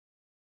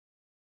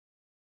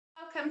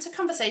Welcome to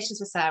Conversations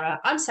with Sarah.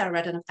 I'm Sarah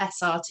Redden of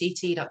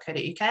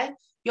srtt.co.uk,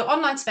 your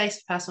online space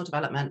for personal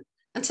development.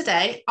 And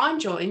today I'm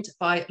joined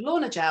by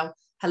Lorna Gell,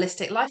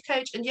 holistic life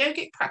coach and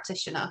yogic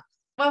practitioner.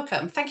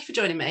 Welcome. Thank you for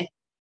joining me.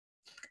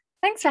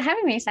 Thanks for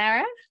having me,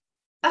 Sarah.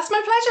 That's my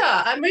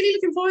pleasure. I'm really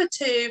looking forward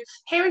to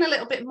hearing a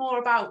little bit more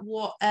about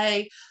what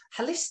a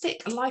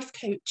holistic life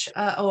coach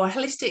or a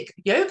holistic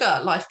yoga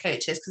life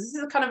coach is, because this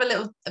is a kind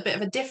of a bit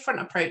of a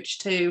different approach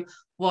to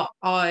what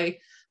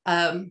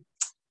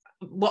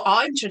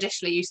I'm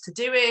traditionally used to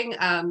doing,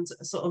 and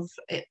sort of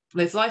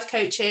with life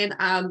coaching,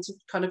 and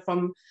kind of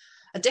from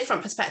a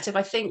different perspective,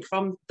 I think,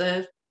 from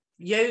the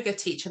yoga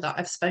teacher that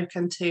I've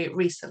spoken to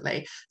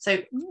recently. So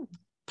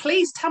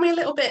please tell me a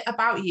little bit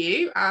about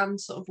you and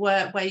sort of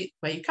where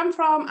you come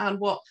from and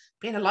what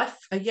being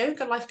a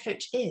yoga life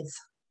coach is.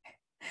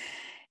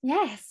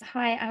 Yes.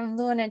 Hi, I'm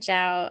Lorna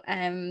Gell.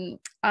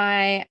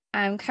 I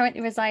am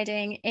currently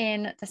residing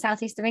in the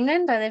southeast of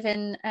England. I live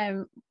in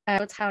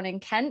a town in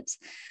Kent.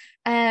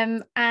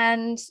 And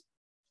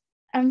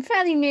I'm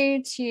fairly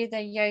new to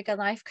the yoga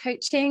life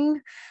coaching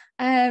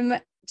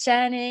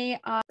journey.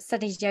 I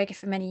studied yoga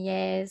for many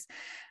years,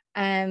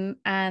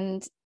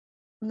 and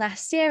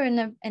last year in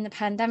the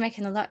pandemic,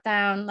 in the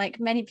lockdown, like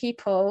many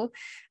people,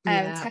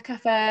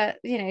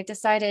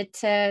 decided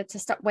to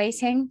stop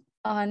waiting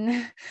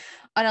on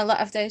a lot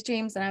of those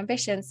dreams and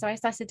ambitions. So I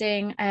started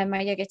doing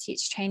my yoga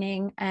teacher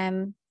training,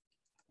 and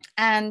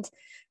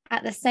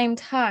at the same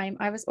time,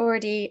 I was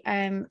already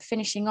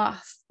finishing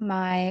off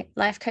my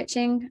life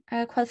coaching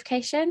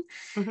qualification.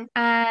 Mm-hmm.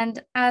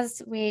 And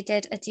as we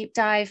did a deep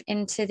dive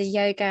into the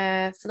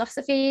yoga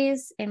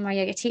philosophies in my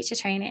yoga teacher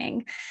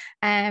training,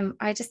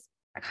 I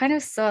kind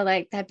of saw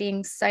like there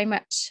being so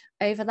much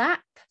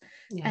overlap.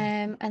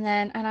 Yeah.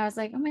 And I was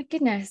like, oh my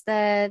goodness,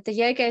 the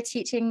yoga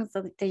teachings,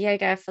 the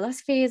yoga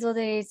philosophies, all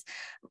these,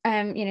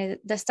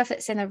 the stuff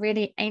that's in the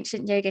really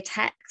ancient yoga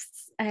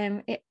texts,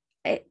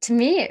 to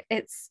me,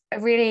 it's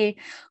really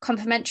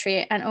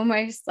complementary and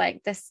almost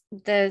like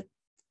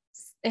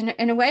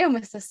in a way,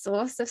 almost the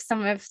source of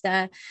some of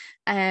the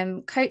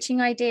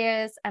coaching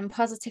ideas and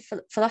positive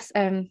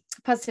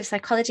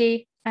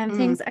psychology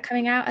things that are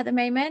coming out at the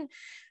moment.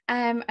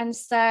 And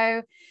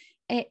so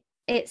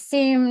it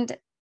seemed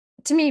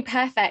to me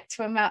perfect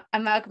to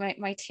amalgamate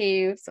my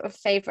two sort of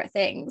favorite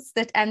things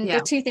the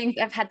two things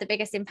that have had the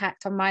biggest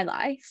impact on my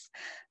life.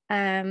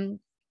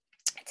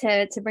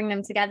 To bring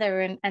them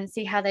together and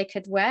see how they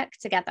could work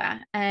together.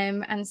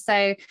 And so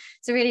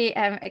it's a really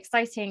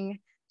exciting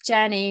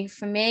journey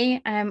for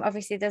me.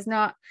 Obviously, there's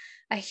not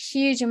a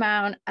huge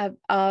amount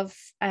of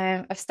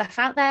stuff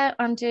out there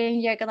on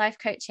doing yoga life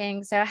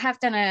coaching. So I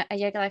have done a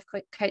yoga life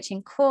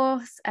coaching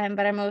course, but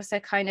I'm also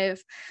kind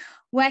of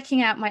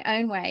working out my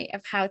own way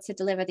of how to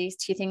deliver these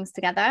two things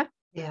together.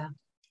 Yeah.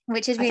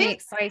 Which is really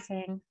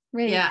exciting.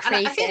 Really creative.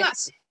 And I think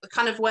that's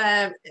kind of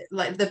where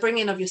like the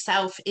bringing of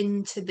yourself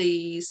into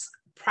these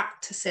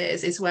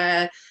practices is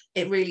where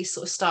it really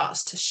sort of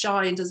starts to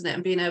shine, doesn't it?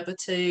 And being able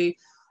to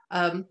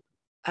I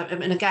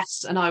mean, a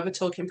guest and I were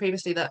talking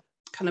previously that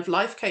kind of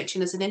life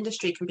coaching as an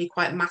industry can be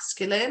quite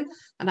masculine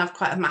and have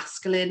quite a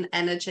masculine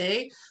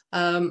energy,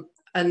 and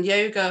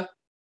yoga,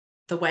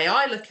 the way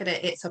I look at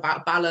it, it's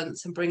about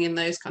balance and bringing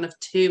those kind of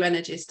two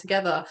energies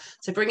together.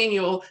 So bringing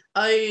your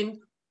own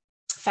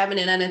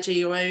feminine energy,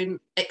 your own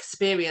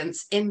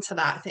experience into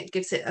that, I think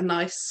gives it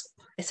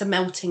it's a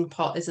melting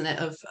pot, isn't it,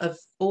 of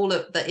all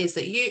of that is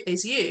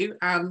you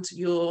and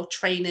your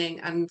training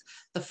and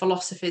the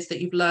philosophies that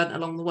you've learned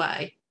along the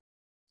way.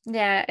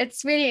 Yeah,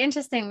 it's really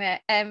interesting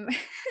that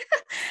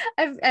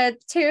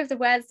two of the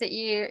words that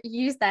you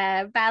use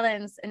there,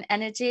 balance and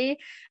energy,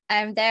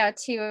 they are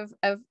two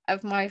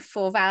of my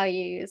 4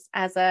 values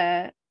as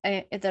that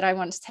I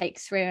want to take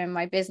through in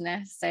my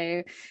business.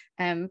 So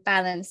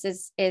balance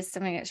is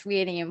something that's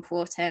really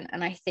important,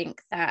 and I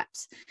think that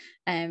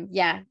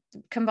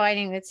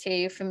combining the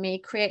two for me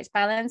creates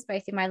balance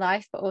both in my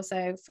life but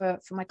also for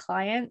my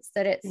clients.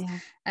 That it's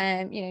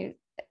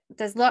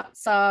there's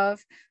lots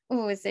of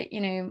is it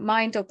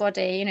mind or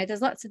body,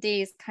 there's lots of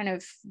these kind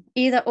of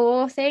either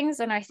or things,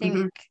 and I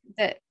think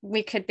that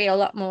we could be a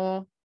lot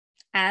more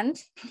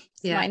mind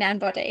and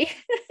body.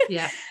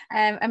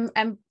 And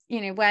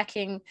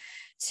working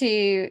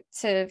to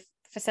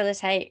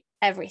facilitate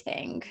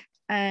everything.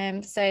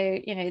 So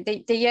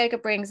the yoga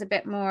brings a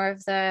bit more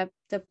of the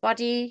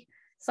body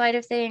side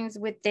of things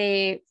with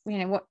the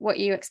what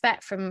you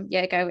expect from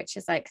yoga, which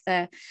is like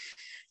the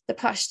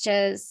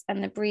postures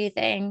and the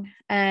breathing,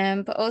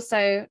 but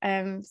also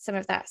some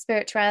of that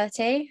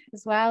spirituality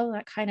as well,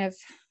 that kind of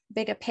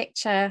bigger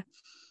picture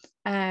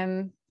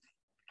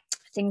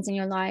things in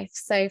your life.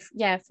 So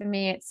for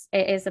me it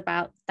is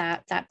about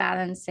that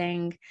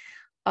balancing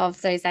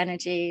of those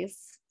energies.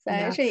 So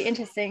it's really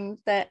interesting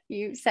that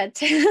you said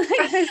those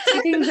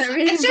two things are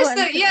really it's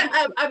important. Just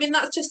that, I mean,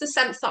 that's just the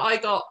sense that I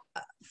got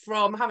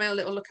from having a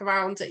little look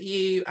around at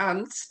you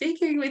and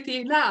speaking with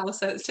you now.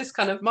 So it's just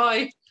kind of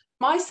my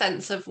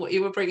sense of what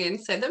you were bringing.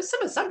 So there was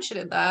some assumption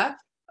in there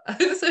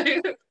So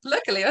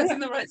luckily I was in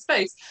the right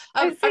space.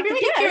 I'm so, I'd be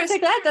really I'm curious. so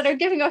glad that I'm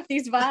giving off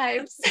these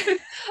vibes.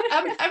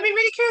 I'd be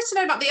really curious to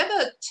know about the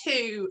other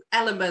two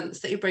elements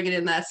that you're bringing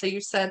in there. So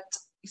you said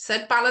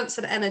balance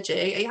and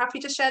energy. Are you happy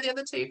to share the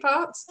other two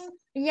parts?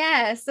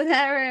 Yeah, so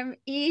they're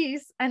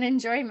ease and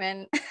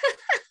enjoyment.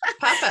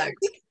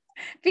 Perfect.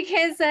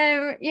 Because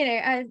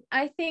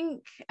I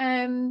think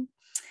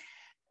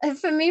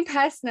for me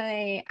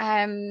personally,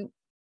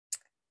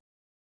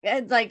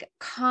 like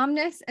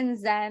calmness and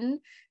zen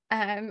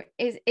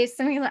is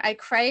something that I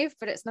crave,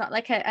 but it's not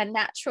like a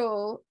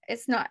natural,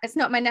 it's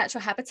not my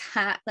natural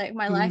habitat. Like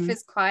my life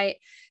is quite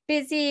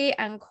busy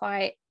and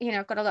quite,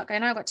 I've got a lot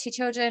going on. I've got 2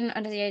 children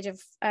under the age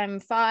of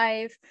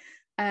 5.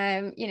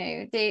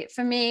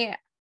 For me,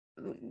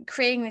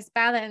 creating this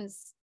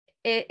balance,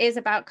 it is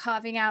about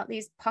carving out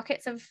these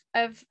pockets of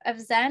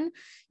zen.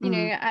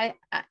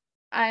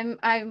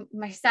 I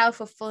myself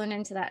have fallen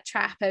into that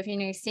trap of,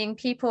 seeing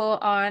people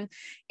on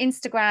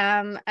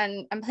Instagram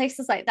and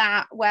places like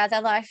that where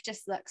their life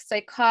just looks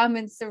so calm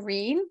and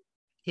serene.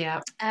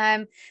 Yeah.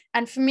 And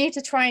for me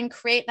to try and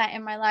create that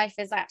in my life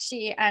is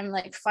actually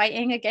like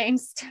fighting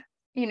against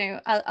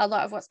a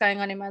lot of what's going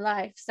on in my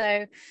life.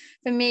 So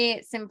for me,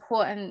 it's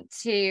important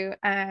to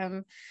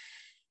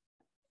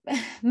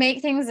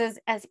make things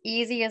as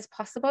easy as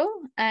possible.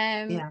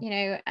 And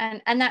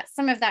that's,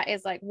 some of that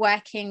is like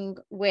working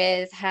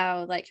with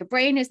how like your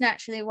brain is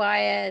naturally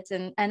wired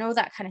and all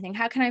that kind of thing.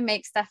 How can I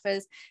make stuff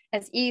as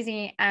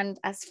easy and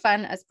as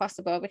fun as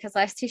possible, because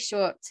life's too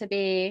short to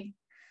be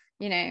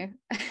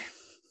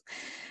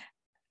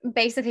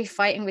basically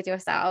fighting with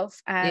yourself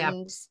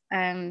and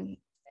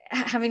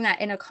having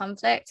that inner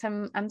conflict.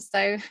 I'm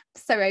so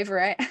over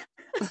it.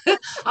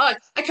 I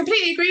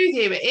completely agree with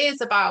you. It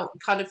is about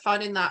kind of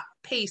finding that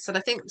peace, and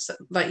I think,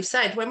 like you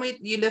said, when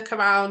you look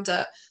around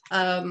at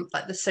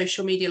like the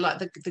social media, like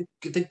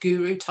the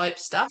guru type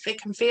stuff, it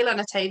can feel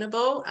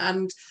unattainable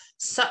and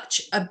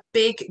such a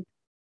big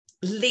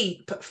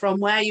leap from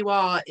where you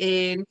are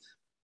in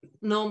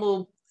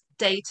normal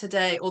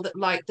day-to-day, or that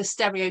like the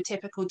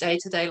stereotypical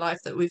day-to-day life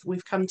that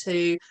we've come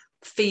to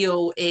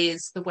feel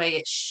is the way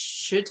it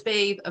should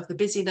be, of the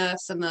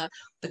busyness and the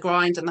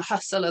grind and the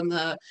hustle and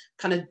the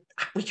kind of,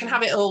 we can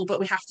have it all but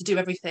we have to do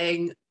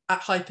everything at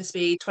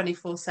hyperspeed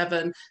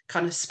 24/7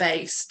 kind of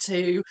space,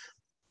 to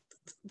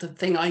the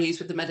thing I use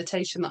with the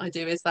meditation that I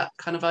do is that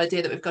kind of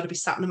idea that we've got to be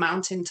sat on a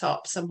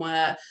mountaintop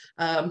somewhere,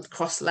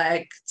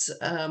 cross-legged,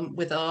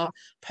 with our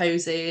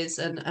poses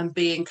and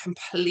being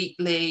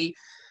completely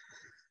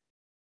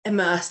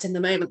immersed in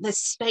the moment. There's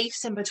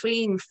space in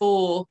between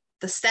for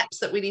the steps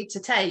that we need to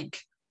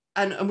take,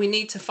 and we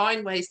need to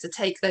find ways to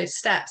take those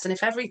steps. And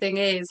if everything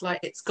is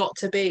like it's got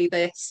to be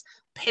this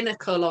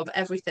pinnacle of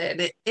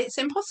everything, it's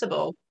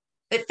impossible.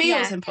 It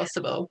feels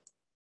impossible.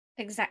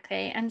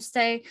 Exactly. And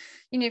so,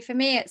 for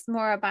me, it's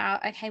more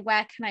about, okay,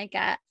 where can I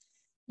get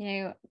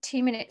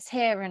 2 minutes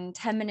here and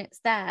 10 minutes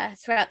there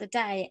throughout the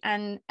day,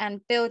 and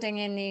building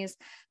in these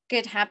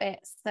good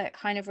habits that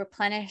kind of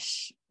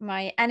replenish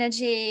my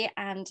energy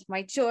and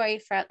my joy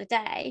throughout the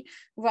day,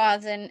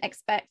 rather than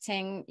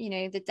expecting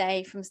the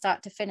day from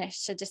start to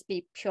finish to just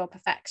be pure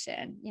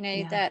perfection.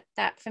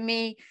 That for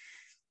me,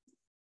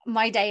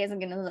 my day isn't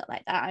going to look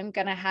like that. I'm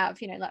going to have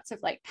lots of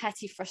like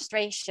petty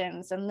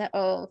frustrations and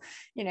little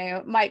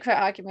micro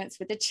arguments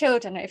with the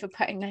children over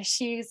putting their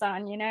shoes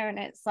on, and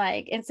it's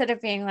like, instead of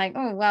being like,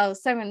 oh well,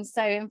 so and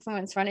so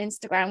influencer on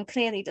Instagram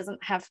clearly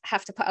doesn't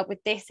have to put up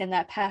with this in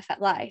their perfect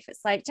life,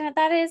 it's like,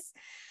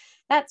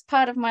 that's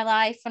part of my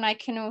life, and I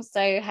can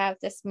also have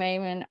this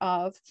moment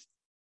of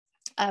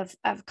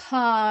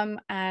calm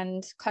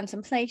and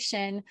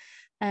contemplation,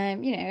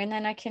 and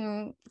then I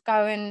can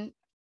go and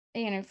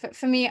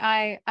for me,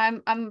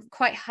 I'm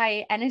quite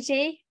high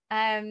energy,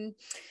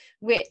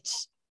 which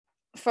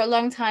for a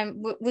long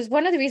time was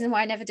one of the reasons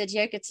why I never did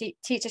yoga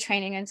teacher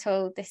training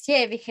until this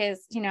year,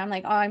 because I'm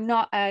like, oh, I'm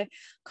not a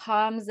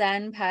calm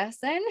Zen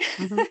person.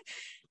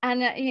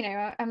 And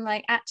I'm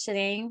like,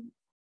 actually,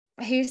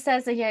 who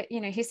says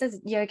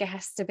yoga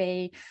has to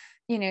be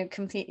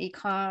completely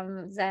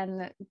calm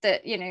Zen?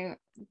 That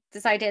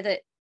this idea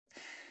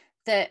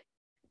that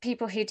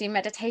people who do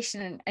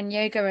meditation and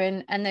yoga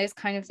and those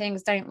kind of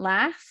things don't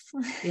laugh.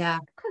 Yeah.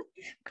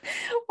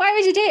 Why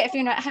would you do it if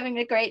you're not having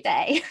a great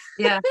day?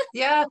 Yeah.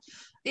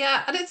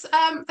 And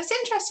it's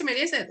interesting,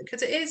 really, isn't it?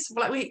 Because it is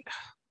like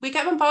we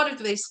get bombarded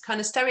with these kind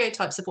of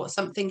stereotypes of what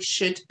something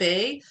should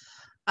be,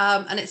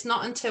 and it's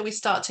not until we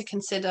start to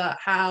consider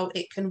how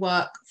it can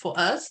work for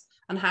us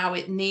and how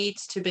it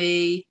needs to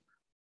be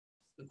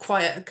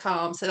quiet and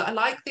calm. So I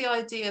like the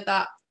idea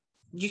that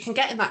you can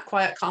get in that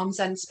quiet, calm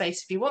Zen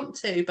space if you want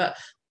to, but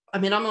I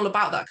mean, I'm all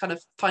about that kind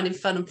of finding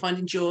fun and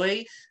finding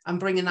joy and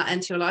bringing that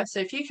into your life. So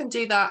if you can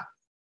do that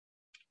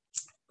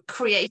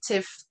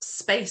creative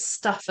space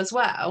stuff as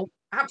well,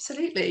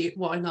 absolutely,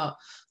 why not?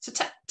 So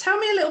tell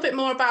me a little bit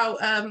more about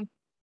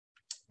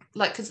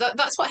because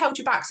that's what held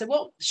you back. So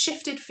what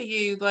shifted for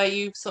you where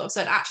you sort of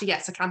said, actually,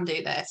 yes, I can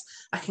do this.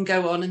 I can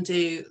go on and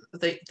do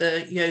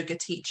the yoga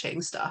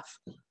teaching stuff.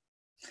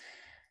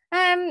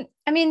 I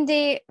mean,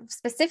 the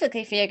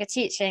specifically for yoga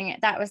teaching,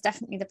 that was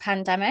definitely the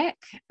pandemic.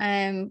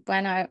 When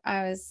I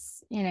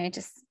was,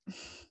 just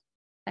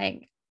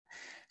like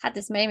had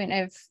this moment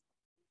of,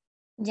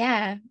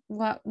 yeah,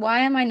 why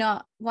am I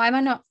not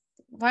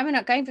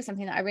going for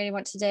something that I really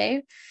want to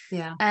do?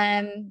 Yeah.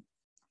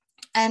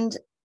 And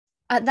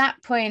at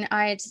that point,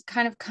 I'd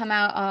kind of come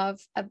out of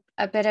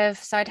a bit of,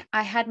 so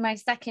I had my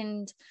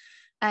second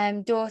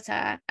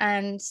daughter,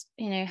 and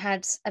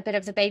had a bit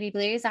of the baby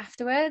blues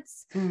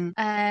afterwards.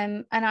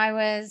 And I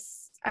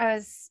was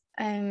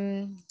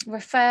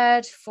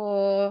referred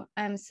for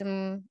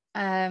some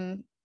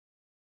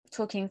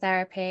talking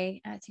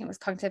therapy. I think it was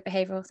cognitive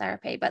behavioral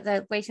therapy, but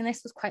the waiting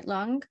list was quite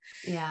long.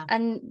 Yeah.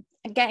 And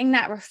getting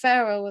that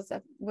referral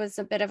was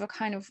a bit of a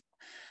kind of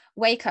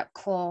wake up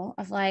call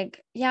of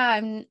like, yeah,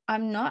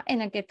 I'm not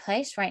in a good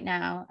place right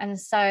now. And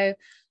so,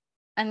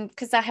 and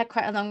because I had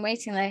quite a long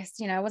waiting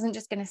list, I wasn't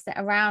just going to sit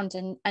around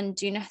and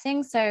do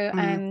nothing. So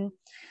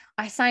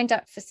I signed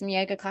up for some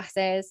yoga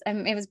classes,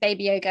 and it was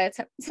baby yoga.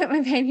 Took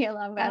my baby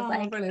along, but I was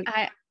like, brilliant.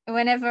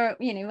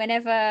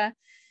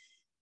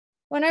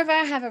 Whenever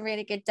I have a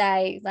really good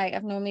day, like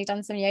I've normally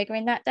done some yoga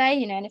in that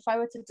day, and if I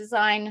were to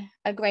design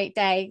a great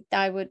day,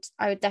 I would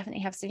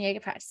definitely have some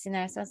yoga practice in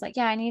there. So I was like,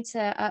 yeah, I need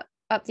to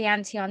up the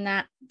ante on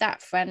that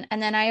front. And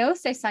then I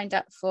also signed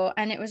up for,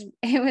 and it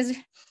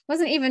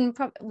wasn't even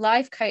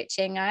life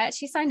coaching. I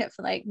actually signed up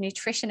for like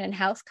nutrition and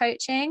health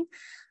coaching,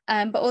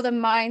 but all the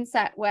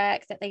mindset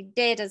work that they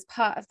did as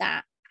part of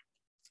that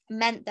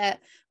meant that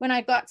when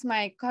I got to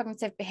my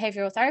cognitive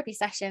behavioral therapy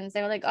sessions,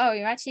 they were like, oh,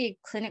 you're actually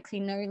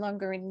clinically no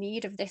longer in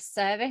need of this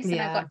service.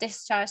 And I got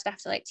discharged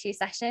after like 2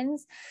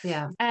 sessions.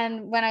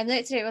 And when I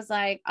looked at it, it was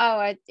like,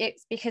 oh,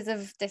 it's because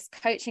of this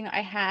coaching that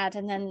I had.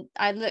 And then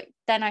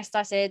I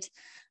started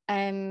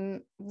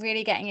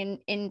really getting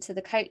into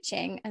the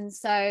coaching. And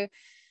so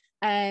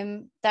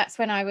that's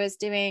when I was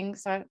doing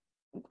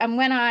and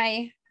when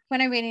I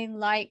really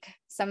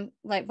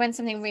when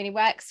something really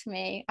works for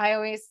me, I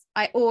always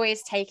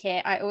take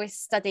it. I always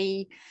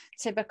study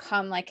to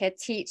become like a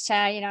teacher.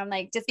 I'm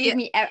like, just give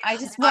me. I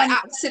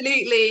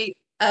absolutely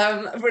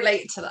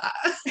relate to that.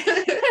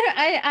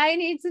 I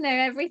need to know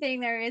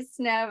everything there is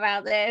to know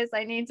about this.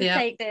 I need to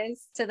take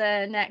this to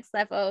the next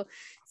level.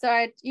 So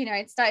I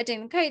started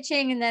doing the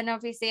coaching, and then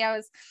obviously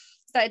I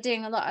started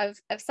doing a lot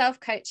of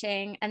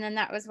self-coaching. And then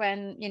that was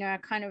when I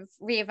kind of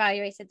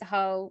reevaluated the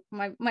whole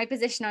my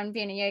position on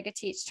being a yoga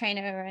teacher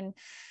trainer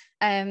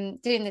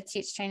and doing the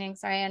teacher training,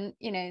 and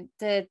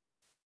the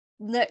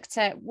looked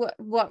at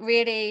what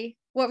really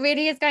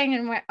is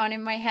going on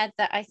in my head,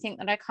 that I think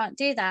that I can't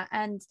do that.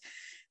 And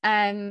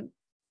and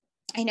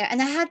there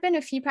had been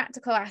a few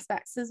practical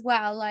aspects as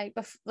well, like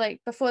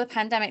before the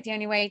pandemic, the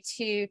only way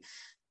to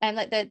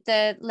like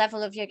the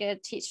level of yoga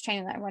teacher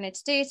training that I wanted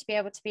to do to be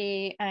able to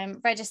be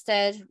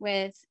registered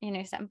with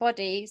certain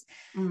bodies,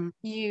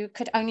 you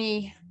could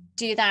only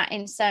do that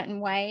in certain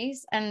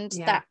ways, and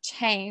that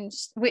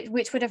changed,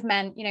 which would have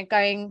meant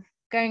going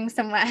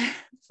somewhere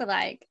for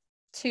like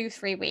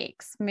 2-3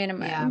 weeks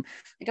minimum,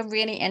 like a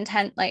really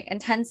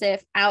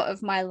intensive out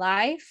of my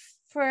life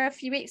for a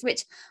few weeks,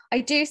 which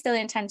I do still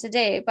intend to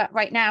do. But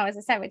right now, as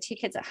I said, with 2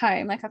 kids at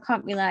home, like I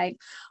can't be like,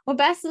 well,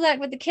 best of luck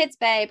with the kids,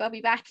 babe, I'll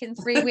be back in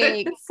 3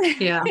 weeks.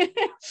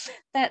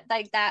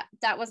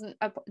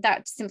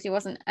 that simply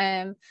wasn't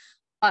an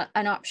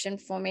option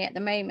for me at the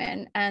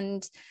moment.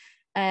 And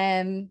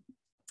so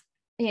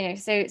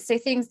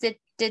things did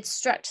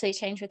structurally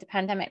change with the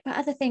pandemic, but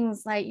other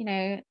things like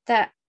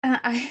that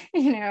I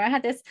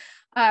had this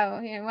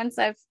once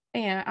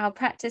I'll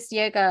practice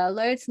yoga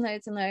loads and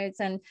loads and loads,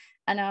 and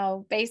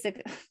I'll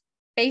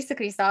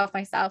basically starve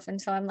myself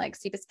until I'm like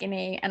super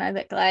skinny and I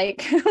look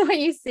like what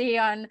you see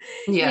on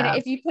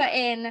if you put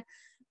in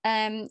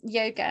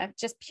yoga,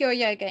 just pure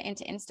yoga,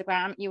 into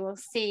Instagram, you will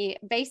see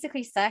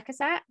basically circus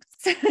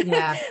acts,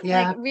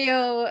 like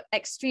real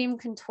extreme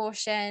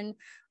contortion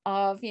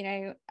of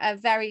a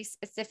very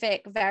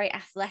specific, very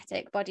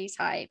athletic body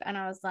type. And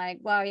I was like,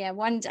 well,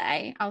 one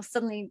day I'll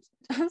suddenly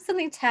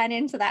turn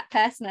into that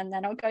person, and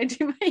then I'll go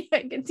do my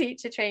yoga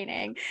teacher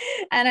training.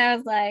 And I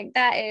was like,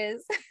 that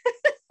is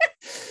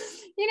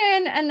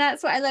and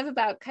that's what I love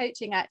about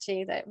coaching,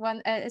 actually, that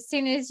as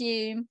soon as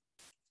you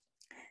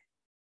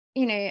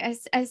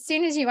as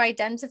soon as you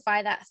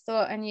identify that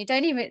thought, and you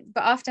don't even,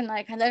 but often,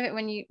 like, I love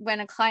it when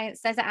a client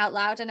says it out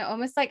loud, and it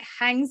almost like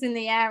hangs in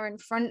the air in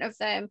front of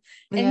them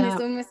in this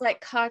almost like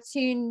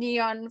cartoon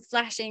neon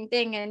flashing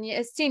thing, and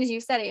as soon as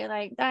you said it, you're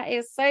like, that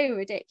is so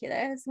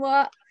ridiculous,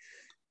 what?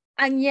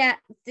 And yet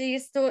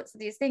these thoughts,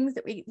 these things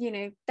that we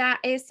that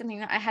is something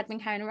that I had been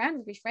carrying around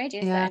with me for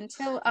ages,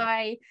 until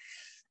I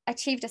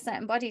achieved a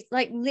certain body,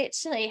 like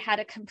literally had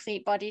a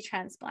complete body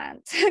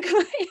transplant.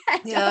 But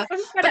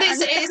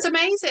it's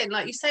amazing,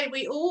 like you say,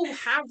 we all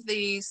have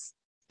these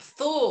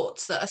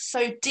thoughts that are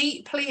so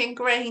deeply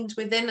ingrained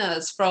within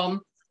us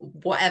from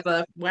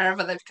wherever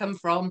they've come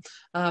from,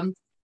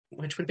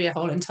 which would be a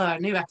whole entire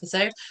new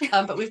episode,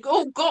 but we've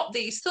all got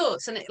these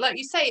thoughts, and like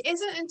you say, it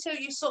isn't until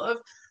you sort of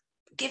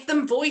give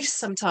them voice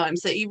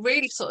sometimes that you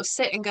really sort of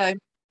sit and go,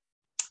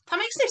 that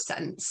makes no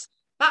sense.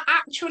 That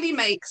actually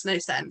makes no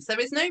sense. There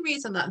is no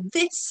reason that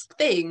this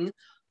thing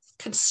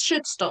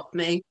should stop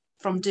me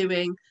from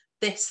doing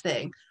this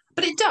thing.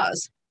 But it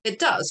does. It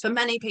does for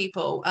many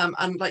people.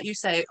 And like you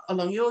say,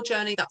 along your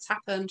journey, that's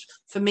happened.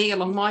 For me,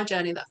 along my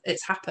journey, that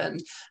it's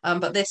happened.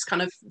 But this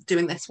kind of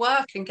doing this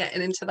work and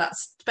getting into that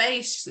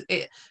space,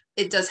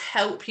 it does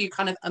help you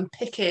kind of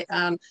unpick it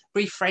and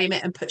reframe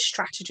it and put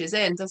strategies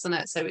in, doesn't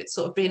it? So it's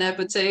sort of being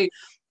able to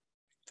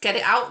get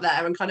it out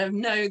there and kind of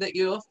know that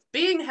you're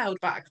being held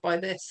back by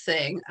this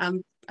thing,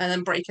 and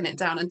then breaking it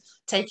down and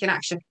taking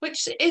action,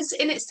 which is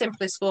in its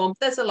simplest form.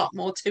 There's a lot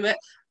more to it,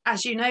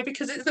 as you know,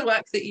 because it's the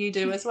work that you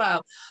do as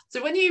well.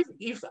 So when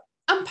you've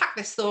unpacked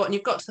this thought and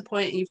you've got to the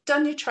point, you've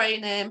done your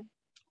training.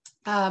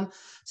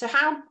 So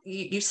how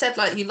you said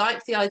like you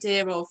like the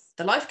idea of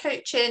the life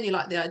coaching, you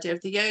like the idea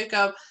of the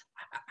yoga,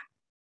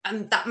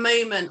 and that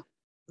moment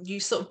you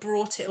sort of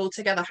brought it all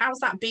together. How's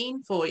that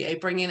been for you,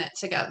 bringing it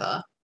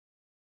together?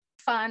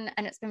 Fun,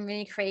 and it's been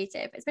really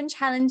creative. It's been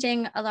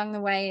challenging along the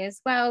way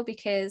as well,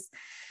 because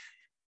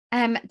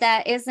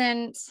there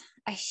isn't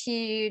a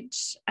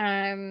huge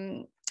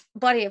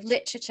body of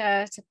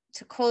literature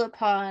to call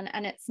upon,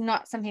 and it's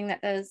not something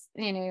that there's,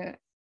 you know,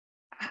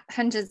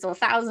 hundreds or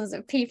thousands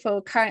of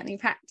people currently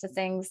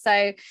practicing.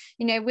 So,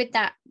 you know, with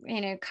that,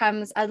 you know,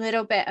 comes a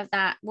little bit of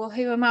that, well,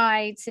 who am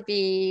I to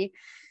be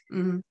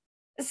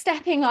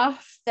stepping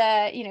off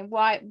the, you know,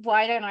 why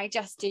don't I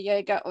just do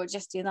yoga or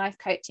just do life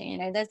coaching? You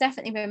know, there's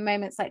definitely been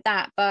moments like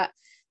that, but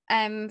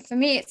for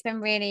me it's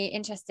been really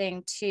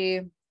interesting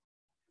to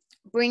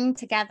bring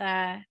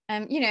together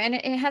you know, and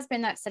it has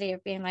been that study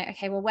of being like,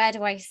 okay, well, where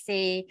do I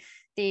see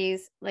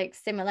these like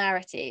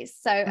similarities?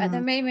 So at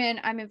the moment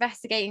I'm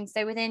investigating,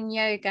 so within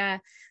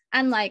yoga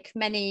and like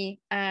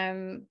many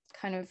kind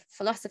of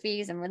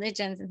philosophies and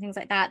religions and things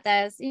like that,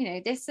 there's, you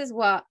know, this is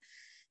what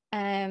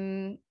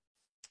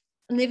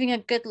living a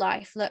good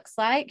life looks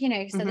like, you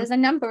know. So there's a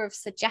number of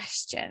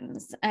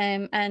suggestions,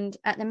 and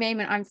at the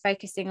moment I'm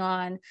focusing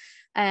on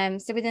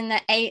so within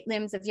the 8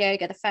 limbs of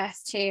yoga, the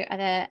first 2 are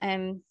the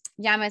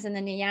yamas and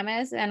the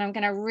niyamas, and I'm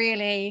going to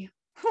really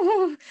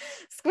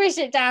squish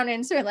it down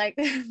into like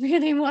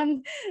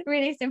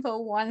really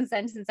simple 1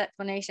 sentence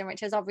explanation,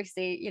 which is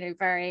obviously, you know,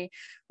 very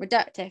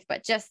reductive,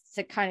 but just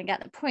to kind of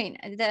get the point.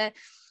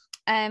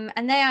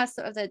 And they are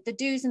sort of the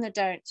do's and the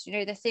don'ts, you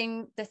know, the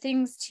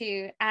things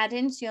to add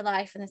into your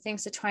life and the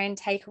things to try and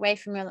take away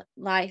from your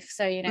life.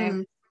 So, you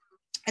know,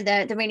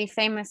 the really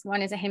famous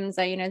one is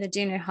ahimsa, you know, the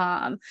do no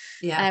harm,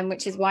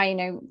 which is why, you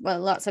know,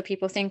 well, lots of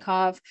people think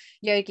of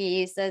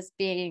yogis as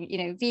being, you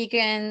know,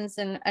 vegans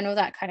and all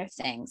that kind of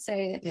thing.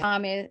 So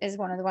harm is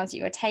one of the ones that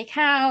you would take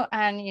out,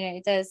 and, you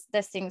know,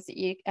 there's things that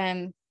you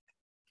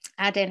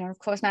add in, and of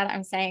course now that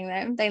I'm saying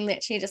them, they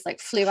literally just like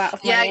flew out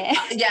of my ear.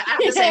 I have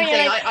the same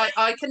thing. Like,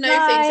 I can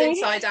know things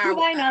inside out.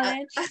 My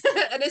knowledge.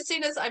 And as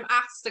soon as I'm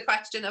asked a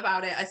question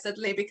about it, I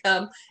suddenly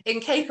become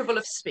incapable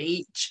of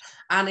speech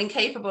and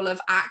incapable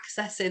of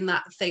accessing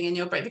that thing in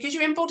your brain, because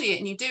you embody it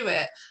and you do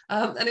it,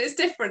 and it's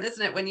different,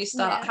 isn't it, when you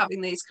start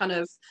having these kind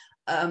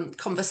of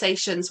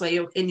conversations where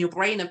you're in your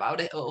brain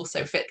about it all. So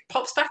if it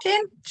pops back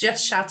in,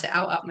 just shout it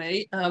out at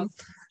me.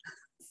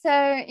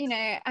 So, you know,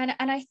 and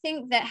I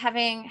think that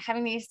having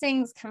these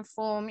things can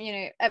form, you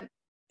know,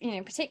 you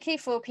know, particularly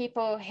for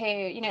people who,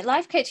 you know,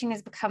 life coaching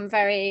has become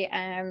very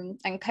and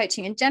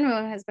coaching in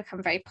general has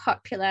become very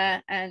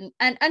popular, and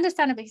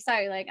understandably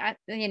so. Like,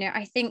 you know,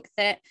 I think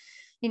that,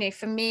 you know,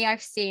 for me,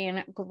 I've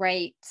seen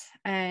great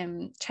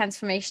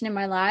transformation in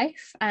my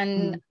life,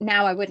 and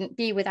now I wouldn't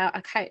be without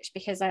a coach,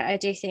 because I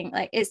do think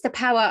like it's the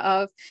power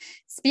of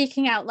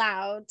speaking out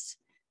loud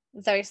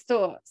those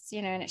thoughts,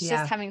 you know, and it's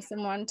just having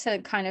someone to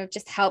kind of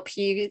just help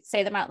you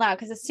say them out loud,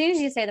 because as soon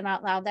as you say them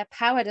out loud, their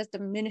power just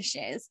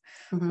diminishes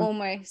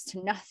almost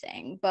to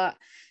nothing. But,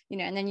 you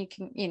know, and then you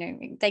can, you know,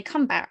 they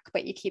come back,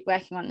 but you keep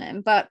working on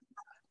them. But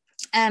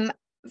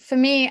for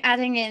me,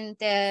 adding in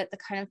the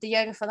kind of the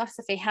yoga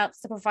philosophy helps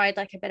to provide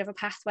like a bit of a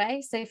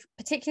pathway. So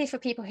particularly for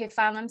people who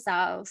found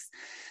themselves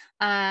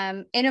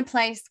in a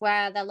place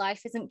where their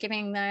life isn't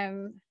giving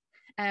them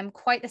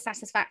quite the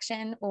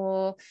satisfaction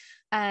or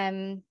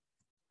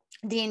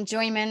the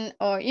enjoyment,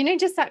 or, you know,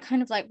 just that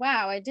kind of like,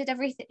 wow, I did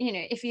everything, you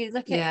know, if you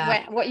look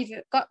at where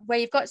you've got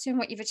to and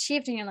what you've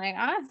achieved, and you're like,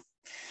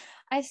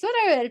 I thought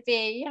I would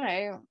be, you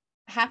know,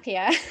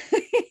 happier.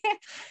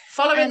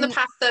 Following the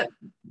path that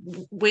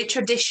we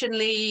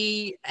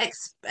traditionally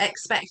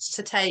expect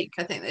to take.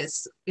 I think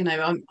there's, you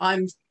know,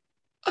 I'm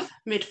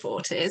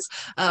mid-40s,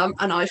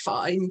 and I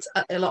find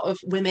a lot of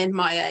women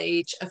my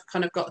age have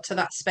kind of got to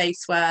that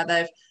space where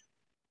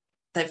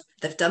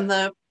they've done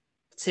the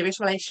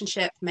serious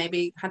relationship,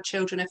 maybe had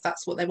children if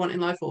that's what they want in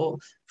life, or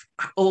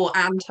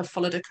and have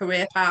followed a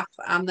career path,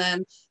 and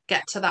then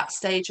get to that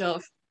stage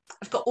of,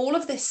 I've got all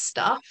of this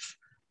stuff,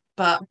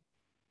 but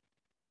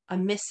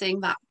I'm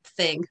missing that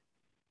thing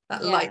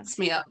that lights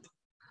me up.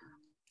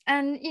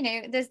 And, you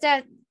know,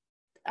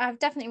 I've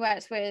definitely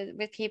worked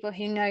with people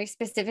who know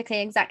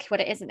specifically exactly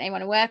what it is that they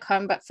want to work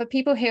on, but for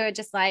people who are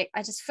just like,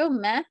 I just feel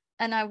meh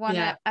and I want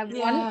Yeah.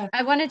 to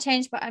I want to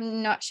change, but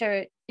I'm not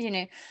sure,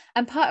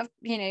 and part of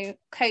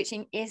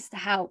coaching is to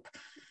help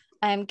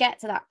get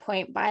to that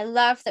point. But I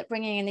love that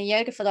bringing in the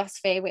yoga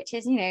philosophy, which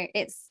is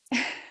it's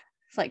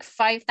like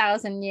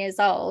 5,000 years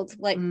old,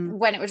 like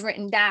when it was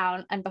written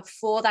down, and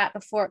before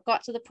it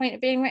got to the point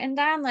of being written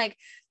down, like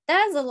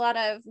there's a lot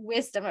of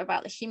wisdom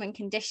about the human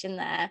condition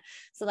there.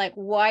 So like,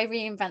 why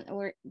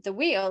reinvent the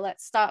wheel?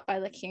 Let's start by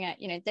looking at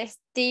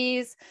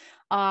these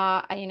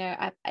are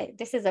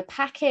this is a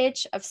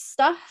package of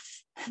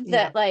stuff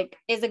that like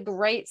is a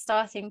great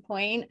starting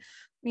point.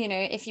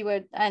 If you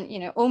would, and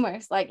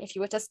almost like if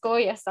you were to score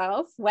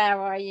yourself, where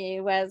are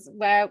you,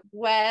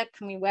 where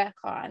can we work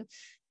on,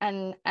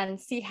 and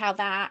see how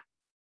that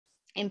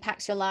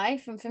impacts your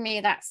life. And for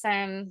me, that's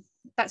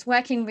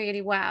working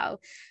really well.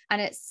 And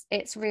it's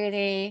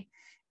really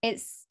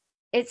it's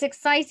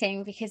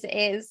exciting because it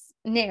is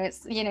new.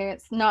 It's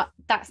not,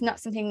 that's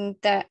not something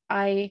that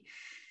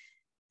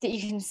you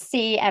can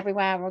see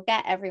everywhere or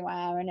get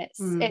everywhere, and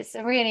it's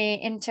a really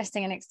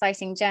interesting and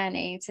exciting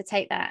journey to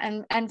take that.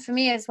 And for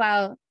me as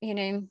well,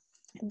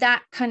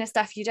 that kind of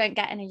stuff you don't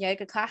get in a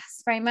yoga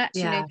class very much.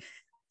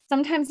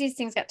 Sometimes these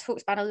things get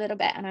talked about a little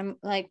bit, and I'm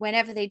like,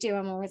 whenever they do,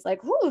 I'm always like,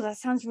 oh, that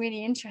sounds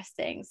really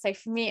interesting. So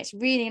for me, it's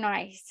really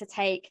nice to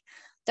take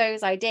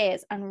those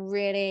ideas and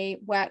really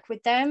work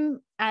with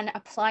them and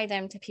apply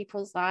them to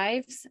people's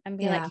lives and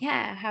be like,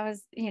 yeah, how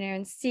is,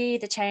 and see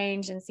the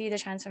change and see the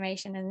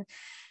transformation,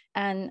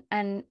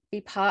 and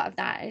be part of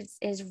that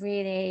is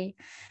really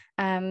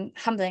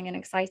humbling and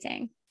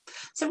exciting.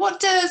 So what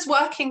does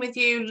working with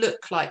you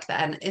look like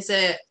then? Is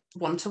it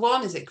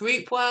one-to-one? Is it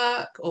group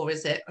work, or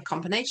is it a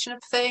combination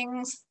of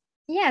things?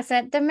 Yeah, so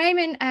at the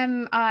moment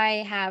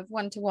I have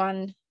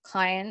one-to-one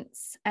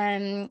clients,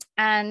 and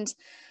I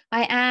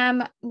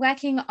am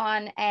working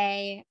on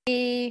a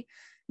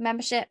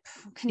membership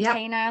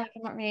container.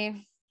 I'm not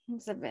really,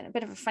 it's a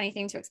bit of a funny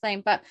thing to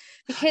explain, but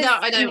because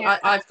I know,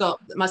 I've got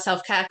my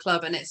self-care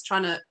club, and it's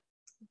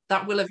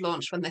that will have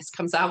launched when this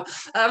comes out.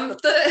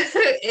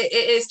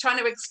 It is trying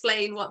to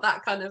explain what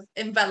that kind of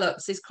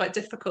envelops is quite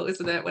difficult,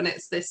 isn't it, when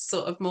it's this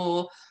sort of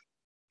more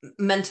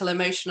mental,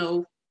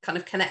 emotional kind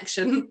of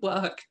connection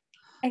work.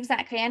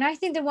 Exactly. And I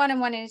think the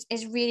one-on-one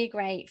is really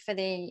great for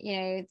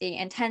the the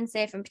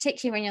intensive, and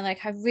particularly when you're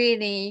like, I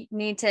really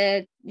need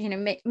to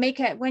make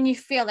it, when you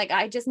feel like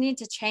I just need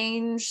to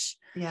change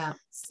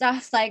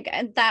stuff, like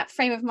that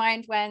frame of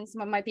mind when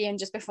someone might be in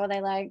just before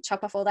they like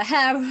chop off all their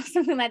hair or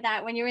something like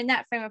that. When you're in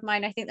that frame of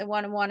mind, I think the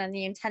one-on-one and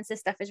the intensive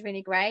stuff is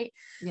really great.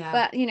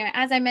 But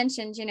as I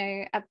mentioned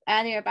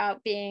earlier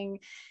about being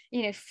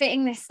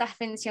fitting this stuff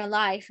into your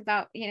life,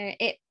 about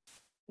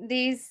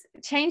these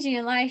changing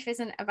your life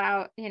isn't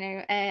about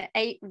a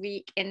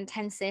 8-week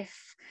intensive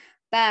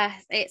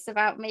birth. It's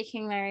about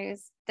making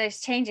those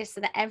changes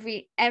so that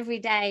every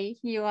day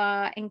you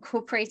are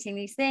incorporating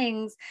these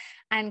things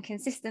and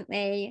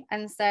consistently.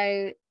 And so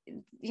I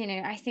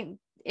think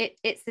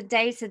it's the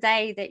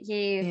day-to-day that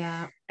you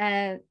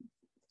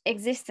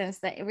existence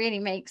that really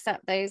makes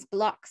up those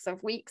blocks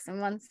of weeks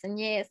and months and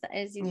years that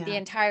is the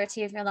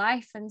entirety of your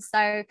life. And so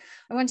I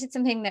wanted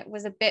something that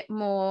was a bit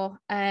more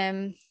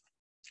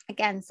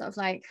again, sort of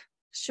like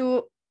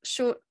short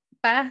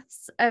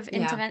bursts of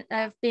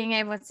of being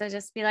able to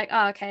just be like,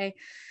 oh, okay,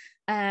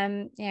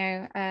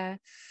 a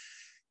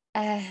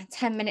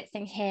 10-minute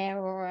thing here,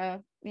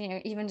 or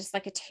even just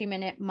like a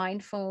 2-minute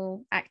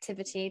mindful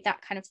activity,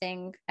 that kind of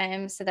thing,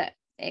 so that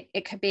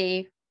it could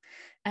be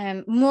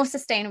more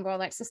sustainable,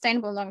 like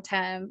sustainable long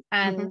term,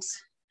 and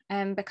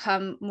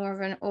become more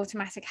of an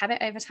automatic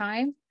habit over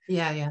time.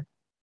 So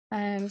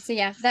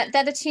yeah,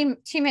 they're the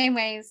two main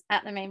ways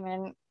at the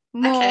moment.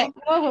 More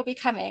will be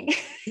coming.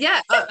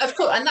 Of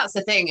course. And that's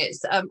the thing,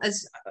 it's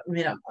as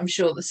I'm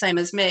sure the same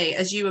as me,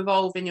 as you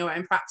evolve in your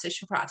own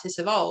practice, your practice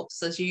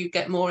evolves as you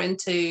get more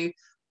into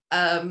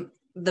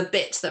the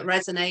bits that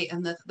resonate,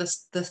 and the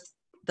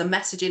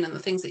messaging and the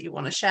things that you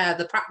want to share.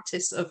 The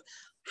practice of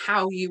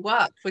how you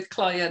work with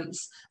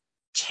clients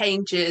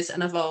changes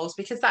and evolves,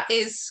 because that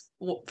is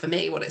for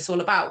me what it's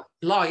all about.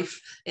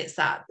 Life, it's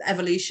that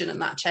evolution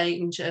and that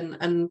change,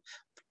 and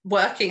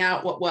working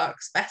out what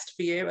works best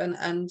for you,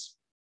 and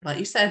like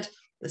you said,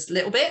 there's the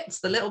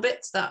little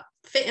bits that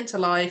fit into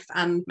life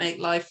and make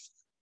life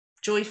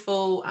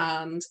joyful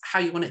and how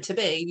you want it to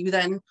be. You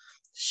then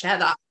share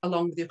that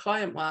along with your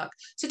client work.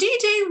 So do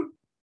you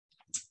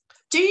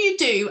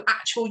do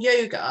actual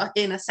yoga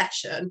in a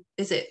session?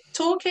 Is it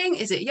talking?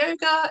 Is it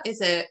yoga?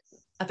 Is it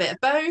a bit of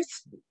both?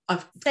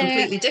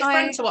 Completely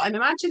different to what I'm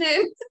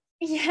imagining.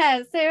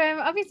 Yeah, so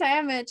obviously I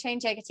am a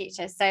trained yoga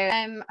teacher, so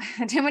I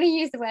don't want to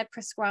use the word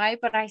prescribe,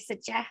 but I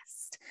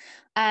suggest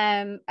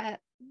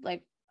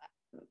like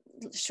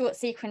short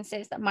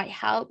sequences that might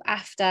help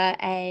after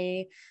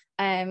a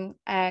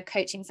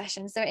coaching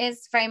session. So it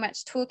is very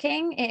much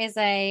talking. It is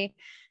a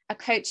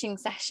coaching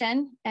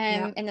session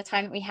in the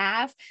time that we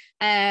have,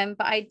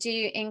 but I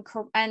do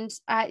and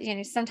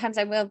sometimes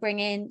I will bring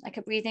in like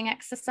a breathing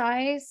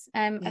exercise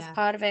as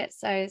part of it,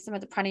 so some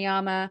of the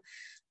pranayama,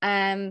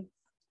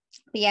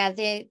 yeah,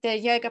 the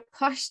yoga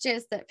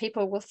postures that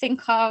people will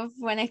think of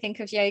when they think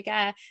of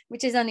yoga,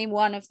 which is only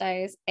one of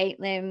those 8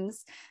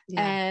 limbs.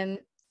 Yeah.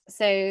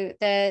 So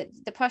the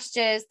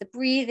postures, the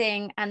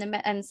breathing,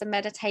 and some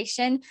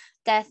meditation,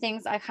 they're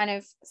things I kind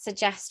of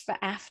suggest for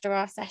after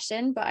our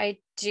session, but I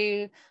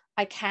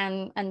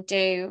can and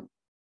do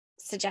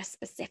suggest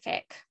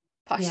specific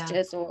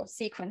postures or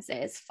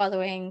sequences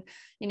following,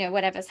 you know,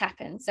 whatever's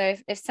happened. So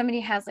if somebody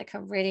has like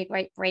a really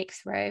great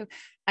breakthrough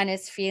and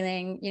is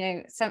feeling, you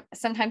know,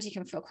 sometimes you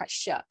can feel quite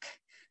shook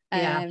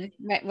when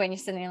you're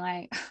suddenly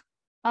like,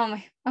 oh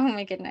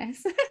my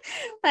goodness,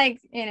 like,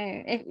 you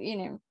know, if you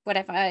know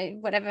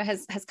whatever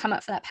has come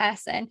up for that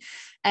person,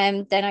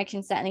 then I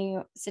can certainly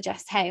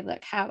suggest, hey,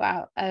 look, how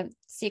about a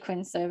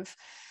sequence of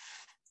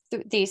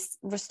these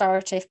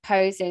restorative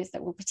poses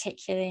that will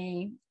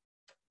particularly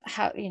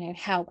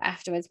help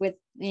afterwards with,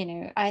 you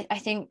know, I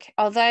think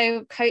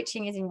although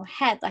coaching is in your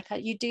head, like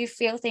you do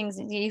feel things,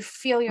 you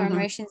feel your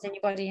emotions in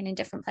your body and in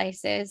different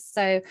places.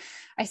 So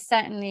I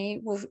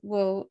certainly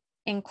will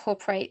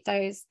incorporate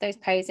those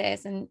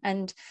poses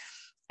and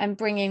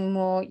bringing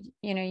more,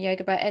 you know,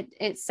 yoga, but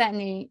it's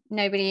certainly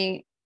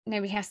nobody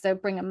has to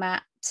bring a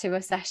mat to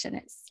a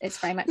session. It's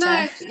very much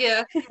I'm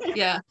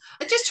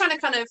just trying to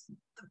kind of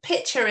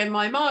picture in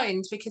my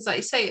mind, because like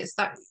you say, it's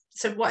that.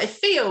 So what I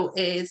feel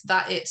is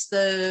that it's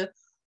the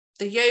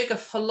yoga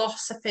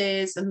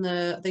philosophies and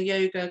the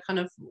yoga kind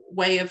of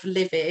way of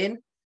living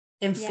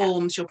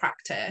informs your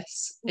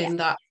practice in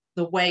that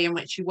the way in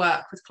which you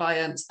work with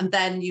clients. And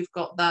then you've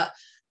got that,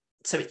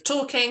 so it's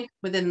talking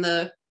within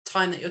the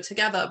time that you're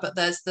together, but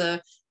there's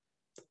the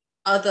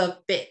other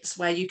bits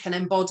where you can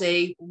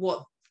embody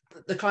what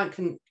the client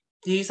can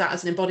use that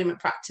as an embodiment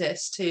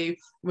practice to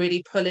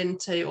really pull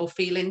into or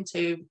feel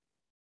into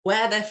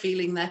where they're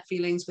feeling their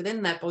feelings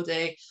within their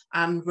body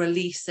and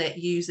release it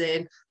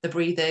using the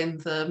breathing,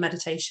 the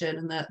meditation,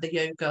 and the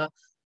yoga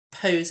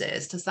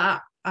poses.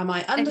 Am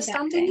I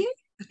understanding you?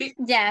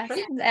 Yes,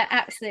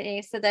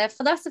 absolutely. So the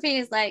philosophy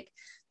is like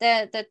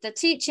the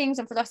teachings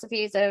and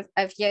philosophies of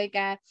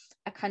yoga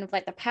are kind of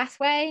like the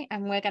pathway,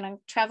 and we're going to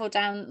travel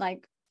down,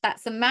 like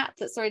that's a map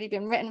that's already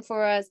been written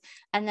for us,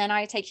 and then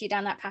I take you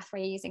down that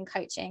pathway using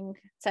coaching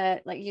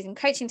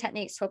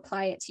techniques to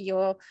apply it to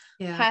your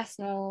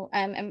personal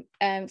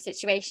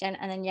situation,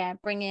 and then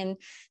bring in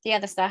the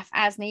other stuff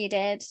as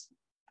needed,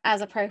 as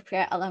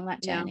appropriate along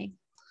that journey.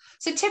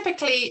 So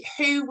typically,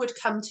 who would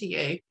come to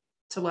you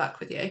to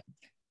work with you?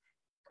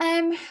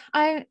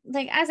 I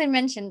like, as I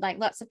mentioned, like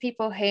lots of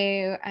people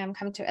who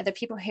come to other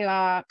people who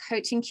are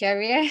coaching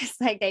curious,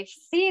 like they've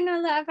seen a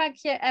lot about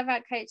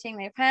coaching,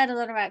 they've heard a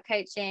lot about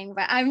coaching.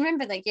 But I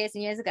remember like years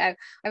and years ago,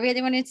 I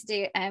really wanted to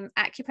do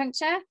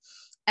acupuncture,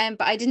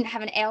 but I didn't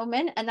have an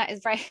ailment, and that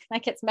is very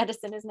like, it's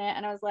medicine, isn't it?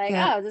 And I was like,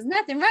 oh, there's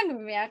nothing wrong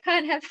with me, I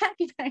can't have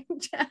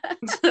acupuncture.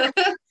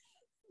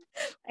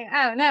 Like,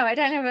 oh no, I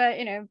don't have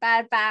a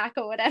bad back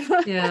or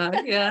whatever.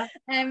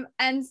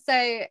 And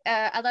so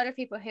a lot of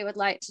people who would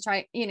like to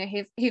try,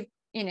 who've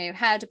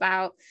heard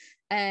about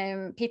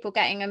people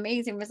getting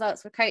amazing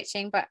results with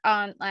coaching, but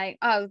aren't like,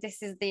 oh,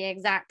 this is the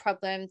exact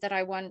problem that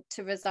I want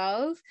to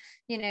resolve.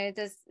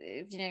 There's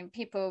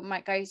people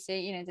might go to,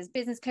 there's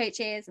business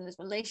coaches and there's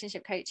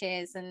relationship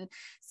coaches, and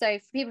so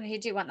for people who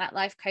do want that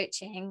life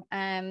coaching,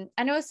 and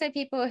also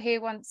people who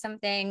want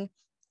something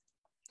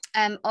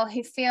or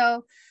who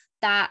feel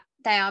that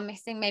they are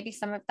missing maybe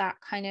some of that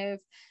kind of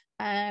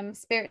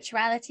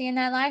spirituality in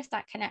their life,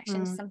 that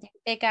connection to something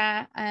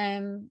bigger,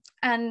 and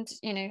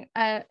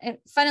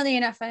funnily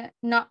enough,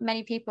 not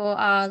many people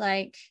are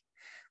like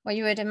what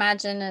you would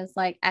imagine as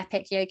like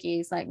epic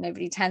yogis. Like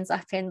nobody turns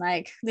up in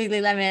like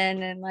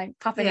Lululemon and like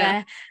popping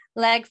their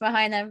leg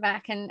behind their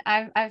back, and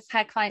I've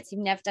had clients who've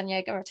never done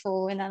yoga at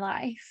all in their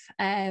life,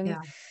 and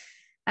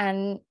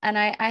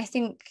I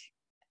think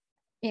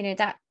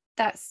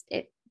that's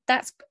it.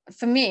 That's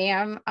for me.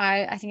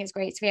 I think it's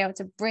great to be able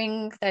to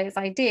bring those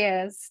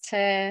ideas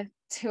to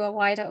a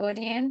wider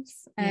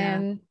audience,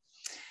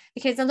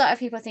 because a lot of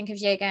people think of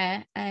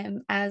yoga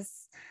as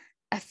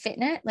a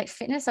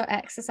fitness or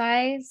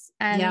exercise,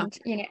 and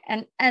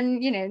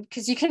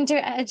because you can do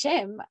it at a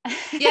gym.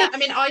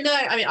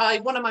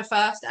 One of my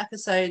first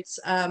episodes,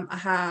 I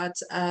had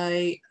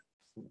a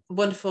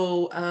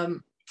wonderful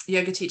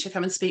yoga teacher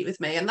come and speak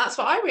with me, and that's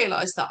what I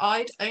realized, that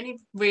I'd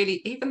only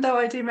really, even though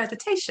I do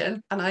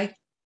meditation and I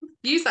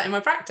use that in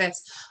my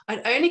practice,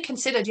 I'd only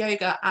considered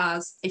yoga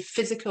as a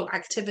physical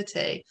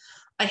activity.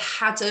 I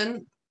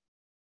hadn't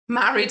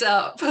married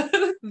up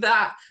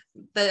that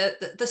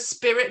the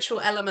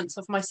spiritual elements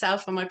of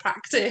myself and my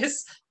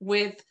practice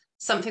with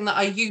something that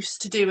I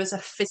used to do as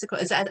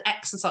an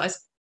exercise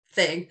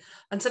thing.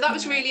 And so that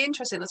was really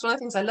interesting. That's one of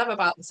the things I love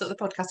about the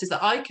podcast, is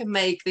that I can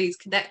make these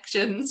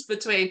connections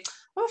between,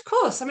 well, of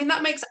course,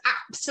 that makes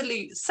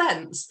absolute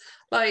sense.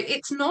 Like,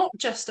 it's not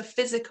just a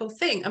physical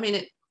thing.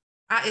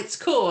 At its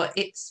core,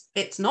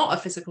 it's not a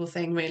physical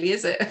thing, really,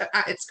 is it?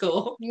 At its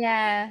core.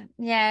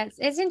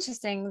 It's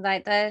interesting.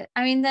 Like the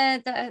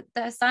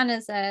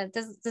asanas,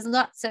 there's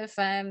lots of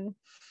things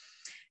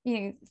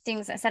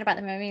that I said about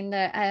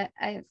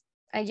them.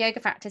 a yoga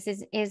practice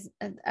is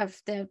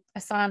of the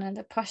asana,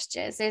 the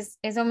postures,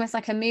 is almost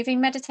like a moving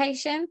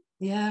meditation.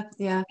 Yeah.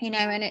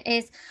 And it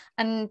is,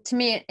 and to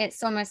me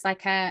it's almost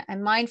like a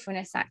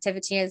mindfulness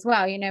activity as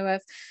well,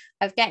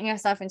 of getting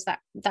yourself into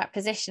that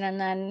position, and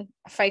then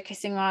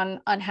focusing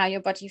on how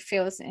your body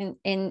feels in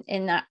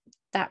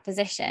that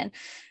position.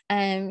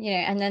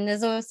 And then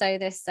there's also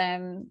this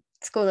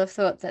school of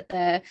thought that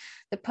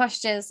the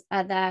postures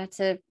are there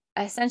to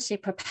essentially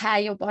prepare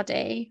your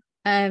body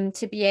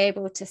to be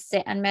able to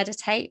sit and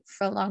meditate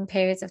for long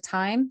periods of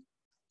time.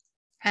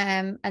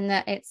 And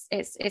that it's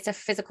a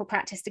physical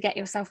practice to get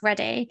yourself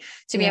ready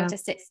to be able to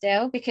sit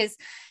still, because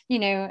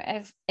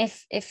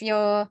if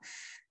you're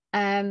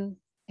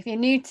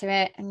new to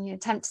it and you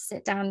attempt to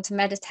sit down to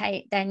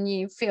meditate, then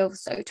you feel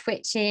so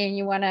twitchy and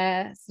you want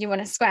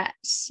to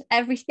scratch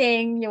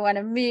everything, you want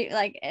to move.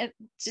 Like, it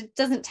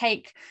doesn't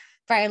take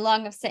very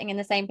long of sitting in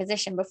the same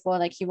position before,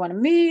 like, you want to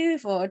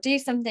move or do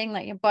something,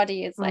 like your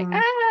body is like,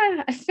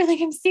 I feel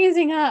like I'm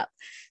seizing up.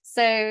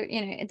 So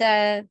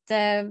the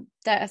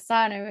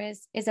asana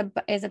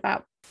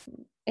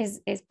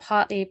is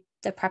partly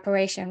the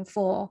preparation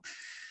for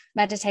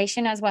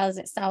meditation, as well as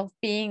itself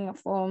being a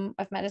form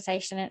of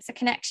meditation. It's a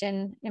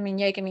connection. I mean,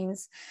 yoga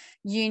means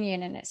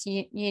union, and it's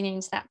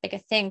union to that bigger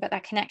thing, but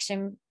that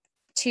connection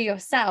to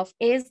yourself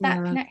is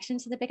that connection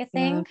to the bigger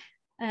thing.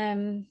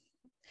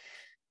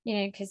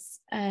 Because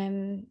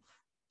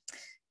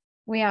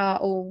we are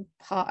all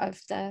part of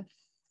the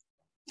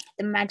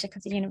magic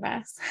of the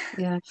universe.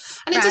 And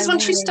it does,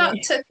 once you start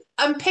to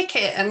unpick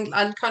it and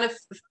kind of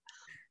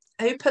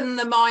open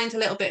the mind a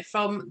little bit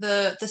from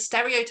the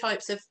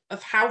stereotypes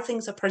of how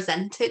things are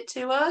presented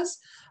to us,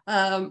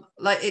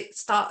 it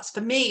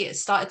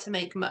started to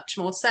make much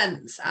more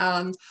sense.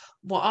 And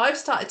what I've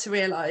started to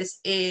realize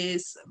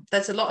is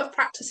there's a lot of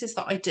practices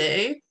that I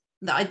do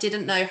that I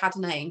didn't know had a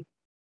name.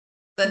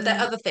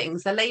 They're other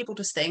things, they're labeled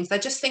as things, they're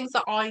just things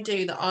that I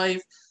do that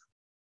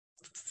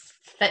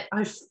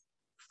I've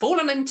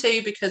fallen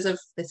into because of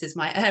this is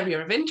my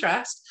area of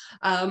interest,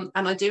 and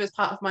I do as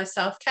part of my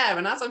self-care.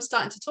 And as I'm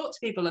starting to talk to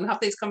people and have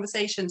these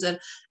conversations and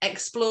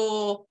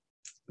explore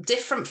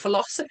different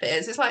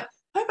philosophies, it's like,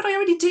 oh, but I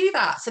already do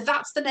that, so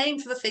that's the name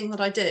for the thing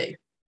that I do.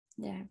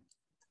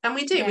 And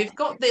we've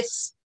got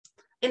this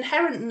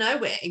inherent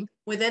knowing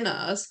within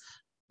us,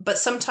 but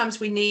sometimes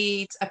we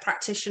need a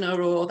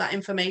practitioner or that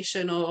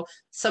information or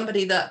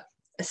somebody that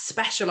is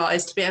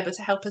specialized to be able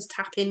to help us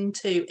tap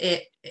into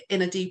it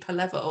in a deeper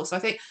level. So I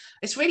think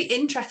it's really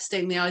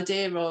interesting, the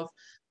idea of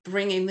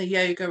bringing the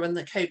yoga and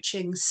the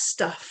coaching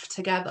stuff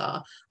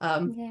together.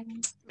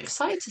 I'm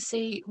excited to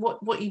see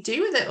what you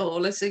do with it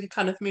all as you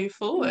kind of move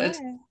forward.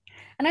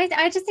 And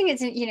I just think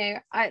it's,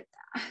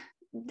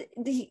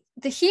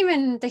 the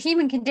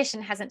human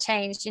condition hasn't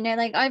changed,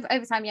 like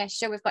over time.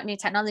 Sure, we've got new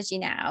technology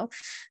now,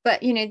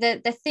 but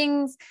the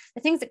things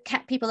that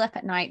kept people up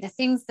at night, the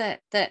things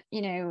that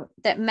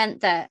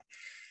meant that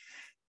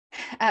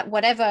at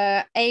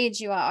whatever age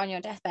you are on your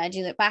deathbed,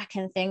 you look back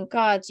and think,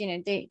 God,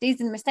 these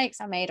are the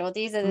mistakes I made, or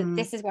this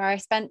is where I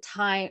spent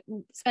time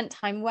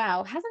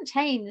well, hasn't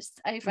changed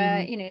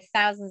over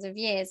thousands of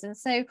years. And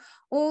so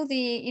all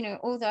the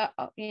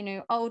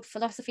old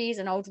philosophies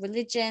and old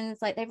religions,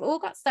 like, they've all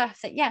got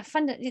stuff that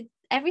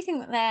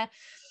everything that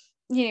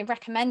they're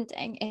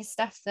recommending is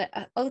stuff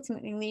that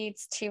ultimately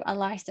leads to a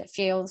life that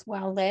feels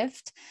well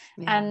lived.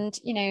 And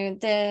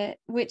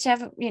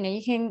whichever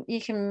you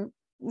can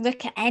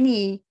look at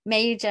any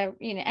major,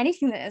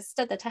 anything that has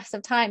stood the test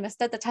of time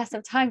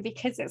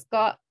because it's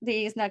got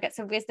these nuggets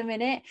of wisdom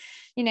in it,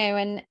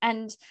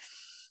 and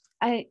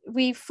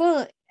we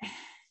full,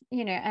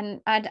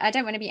 and I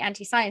don't want to be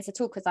anti-science at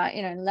all, because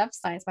I love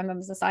science. My mum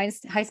was a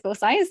high school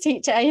science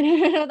teacher,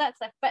 all that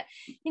stuff. But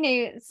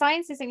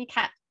science is only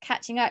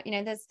catching up.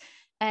 There's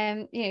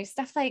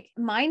stuff like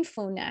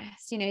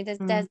mindfulness.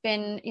 There's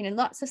been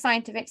lots of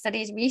scientific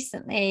studies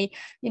recently,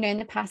 in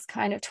the past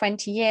kind of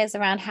 20 years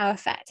around how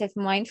effective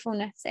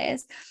mindfulness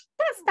is.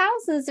 That's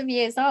thousands of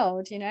years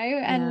old,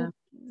 and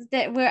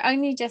that we're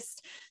only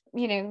just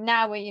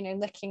now we're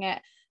looking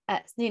at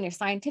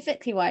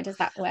scientifically, why does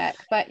that work?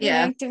 But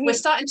we're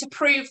starting to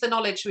prove the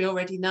knowledge we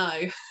already know.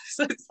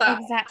 So it's that,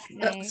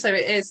 exactly. So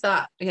it is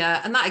that,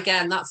 and that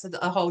again, that's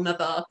a whole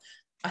nother.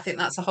 I think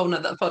that's a whole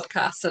nother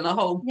podcast and a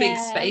whole big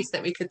space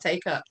that we could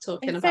take up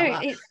talking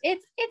about that.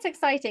 It's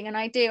exciting, and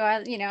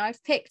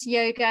I've picked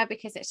yoga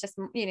because it's just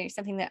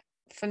something that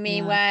for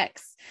me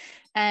works.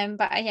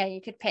 But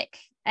you could pick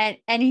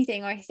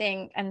anything, I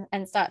think,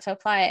 and start to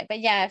apply it.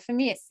 But for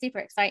me, it's super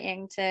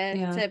exciting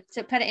to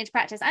put it into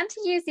practice and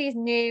to use these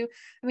new.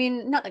 I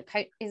mean, not that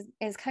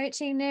is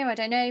coaching new, I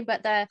don't know,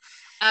 but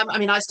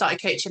I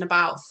started coaching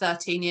about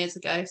 13 years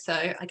ago, so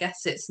I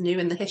guess it's new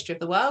in the history of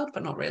the world,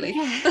 but not really.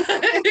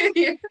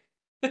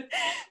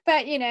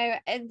 But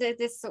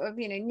this sort of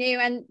new,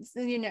 and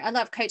a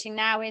lot of coaching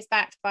now is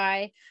backed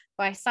by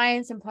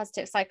science and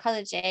positive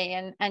psychology,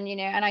 and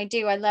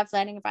I love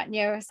learning about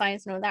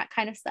neuroscience and all that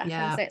kind of stuff.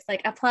 And so it's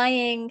like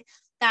applying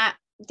that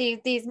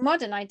these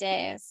modern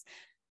ideas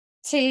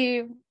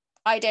to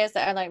ideas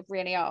that are like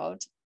really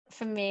old,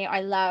 for me,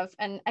 I love.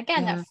 And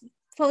again, that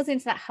falls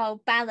into that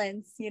whole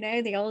balance, you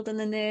know, the old and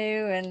the new.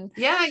 And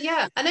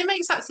yeah, and it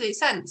makes absolute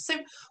sense. So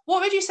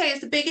what would you say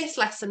is the biggest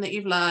lesson that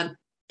you've learned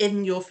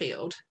in your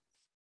field?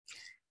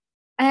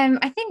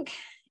 I think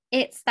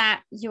it's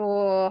that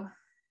you're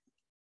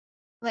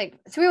like,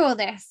 through all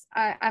this,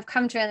 I've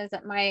come to realize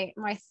that my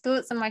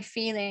thoughts and my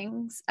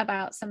feelings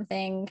about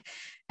something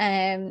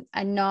are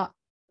not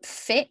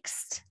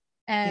fixed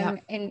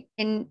in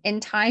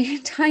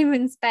time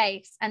and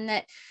space, and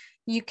that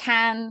you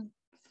can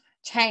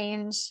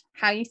change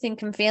how you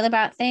think and feel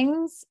about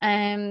things, you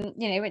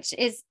know, which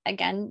is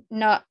again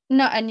not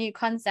a new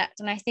concept.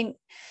 And I think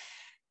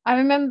I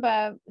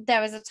remember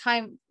there was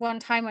one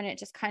time when it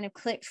just kind of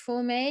clicked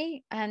for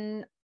me,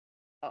 and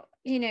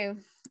you know,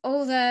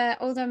 all the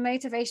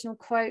motivational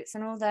quotes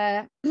and all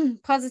the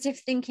positive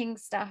thinking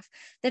stuff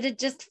that had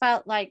just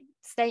felt like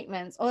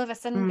statements, all of a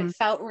sudden it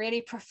felt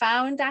really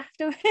profound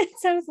afterwards.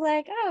 I was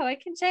like, oh, I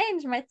can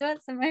change my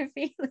thoughts and my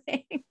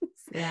feelings.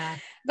 Yeah.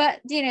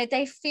 But you know,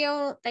 they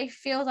feel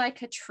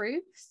like a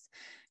truth.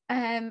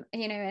 You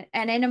know,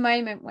 and in a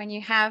moment when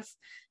you have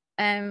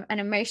an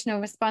emotional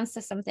response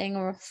to something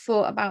or a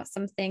thought about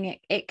something,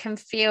 it can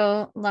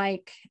feel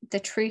like the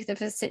truth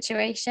of a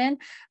situation.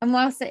 And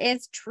whilst it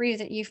is true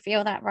that you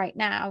feel that right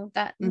now,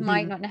 that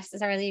might not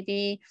necessarily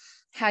be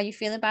how you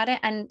feel about it.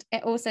 And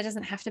it also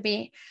doesn't have to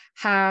be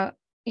how,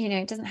 you know,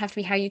 it doesn't have to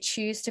be how you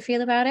choose to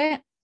feel about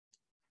it.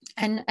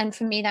 And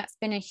for me, that's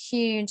been a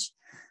huge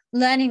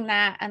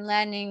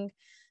learning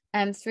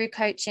through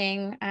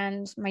coaching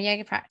and my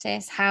yoga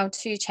practice, how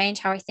to change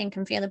how I think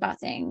and feel about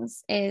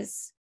things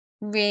is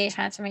really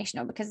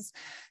transformational, because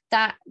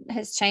that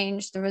has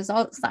changed the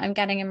results that I'm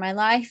getting in my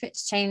life.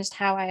 It's changed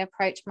how I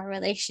approach my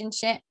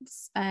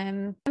relationships.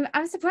 I'm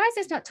surprised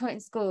it's not taught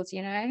in schools,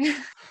 you know.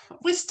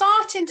 We're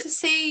starting to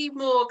see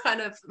more kind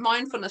of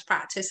mindfulness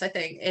practice, I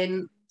think,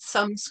 in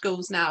some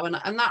schools now, and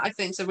that I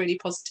think is a really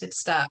positive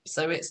step.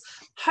 So it's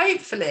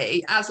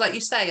hopefully, as like you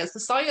say, as the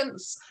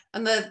science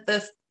and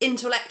the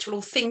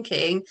intellectual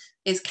thinking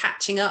is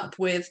catching up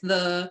with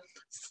the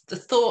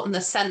thought and the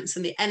sense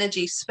and the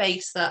energy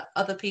space that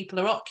other people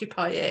are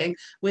occupying,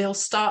 we'll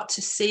start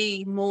to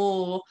see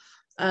more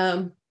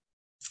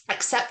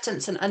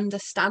acceptance and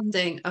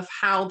understanding of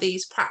how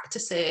these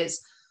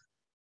practices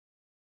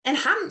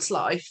enhance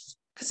life,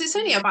 because it's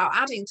only about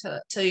adding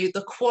to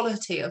the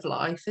quality of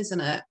life,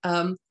 isn't it?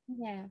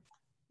 Yeah.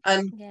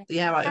 And I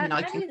mean,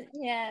 I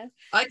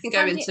can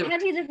go into how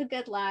do you live a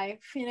good life?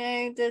 You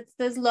know,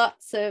 there's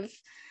lots of,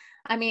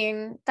 I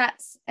mean,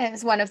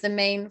 it's one of the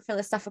main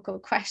philosophical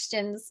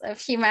questions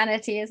of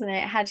humanity, isn't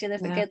it? How do you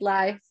live a good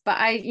life? But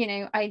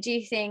I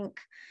do think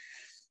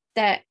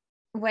that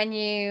when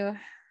you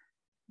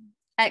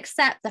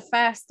accept the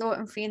first thought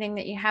and feeling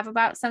that you have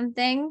about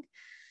something,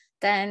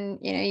 then,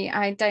 you know,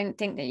 I don't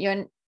think that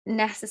you're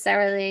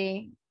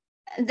necessarily,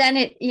 then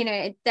it, you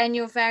know, then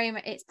you're very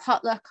much, it's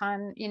potluck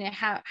on, you know,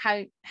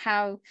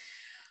 how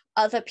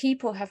other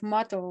people have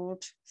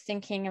modeled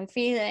thinking and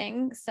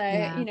feeling. So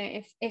you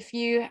know, if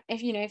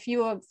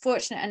you are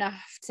fortunate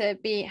enough to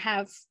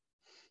have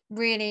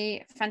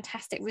really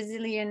fantastic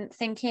resilient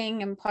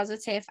thinking and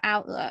positive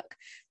outlook,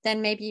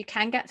 then maybe you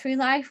can get through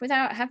life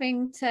without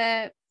having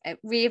to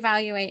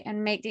reevaluate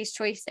and make these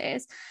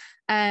choices.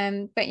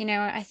 But you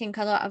know, I think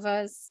a lot of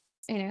us,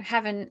 you know,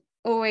 haven't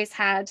always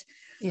had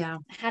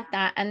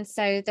that. And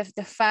so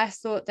the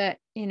first thought that,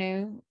 you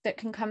know, that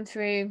can come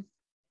through,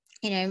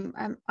 you know,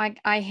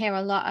 I hear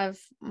a lot of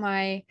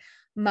my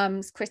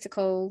mum's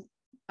critical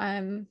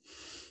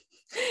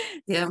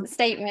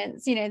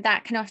statements, you know,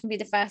 that can often be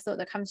the first thought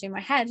that comes through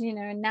my head, you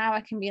know, and now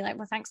I can be like,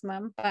 well, thanks,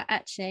 mum, but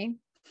actually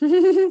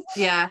and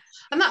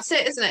that's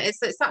it, isn't it?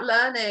 It's that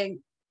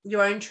learning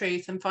your own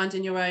truth and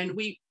finding your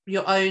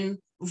own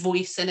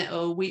voice in it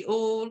all. We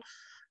all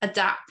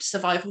adapt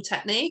survival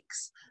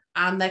techniques,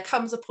 and there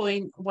comes a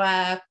point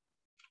where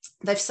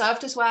they've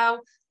served us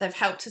well, they've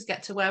helped us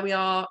get to where we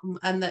are,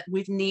 and that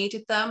we've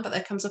needed them, but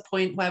there comes a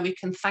point where we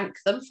can thank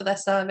them for their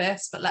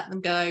service, but let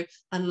them go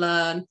and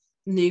learn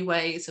new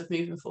ways of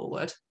moving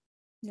forward.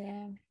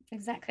 Yeah,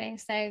 exactly.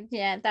 So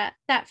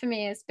that for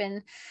me has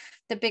been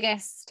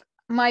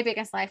my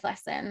biggest life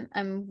lesson,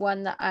 and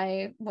one that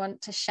I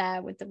want to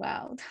share with the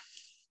world.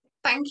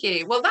 Thank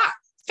you. Well, that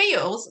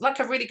feels like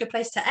a really good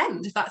place to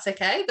end, if that's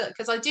okay,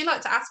 because I do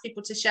like to ask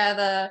people to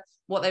share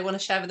what they want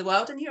to share with the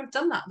world, and you have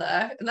done that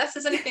there, unless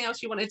there's anything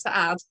else you wanted to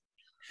add.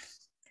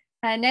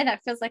 No,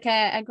 that feels like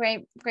a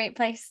great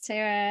place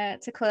to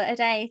call it a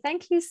day.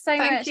 Thank you so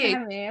much for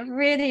having me. I've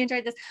really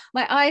enjoyed this.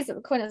 My eyes at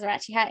the corners are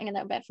actually hurting a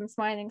little bit from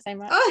smiling so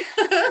much.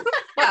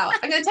 Well,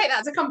 I'm going to take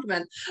that as a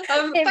compliment.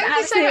 Thank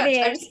you so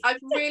much. I've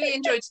really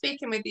enjoyed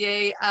speaking with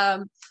you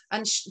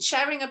and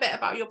sharing a bit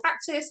about your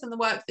practice and the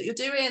work that you're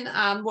doing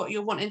and what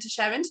you're wanting to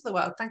share into the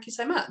world. Thank you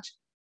so much.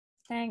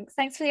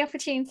 Thanks for the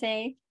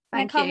opportunity.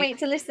 I can't wait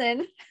to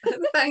listen.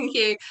 Thank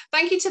you.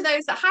 Thank you to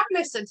those that have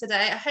listened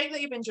today. I hope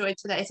that you've enjoyed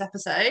today's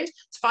episode.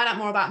 To find out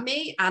more about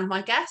me and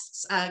my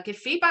guests, give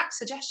feedback,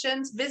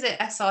 suggestions, visit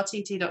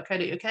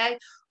srtt.co.uk.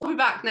 We'll be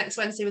back next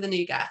Wednesday with a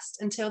new guest.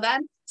 Until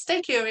then,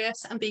 stay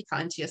curious and be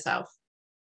kind to yourself.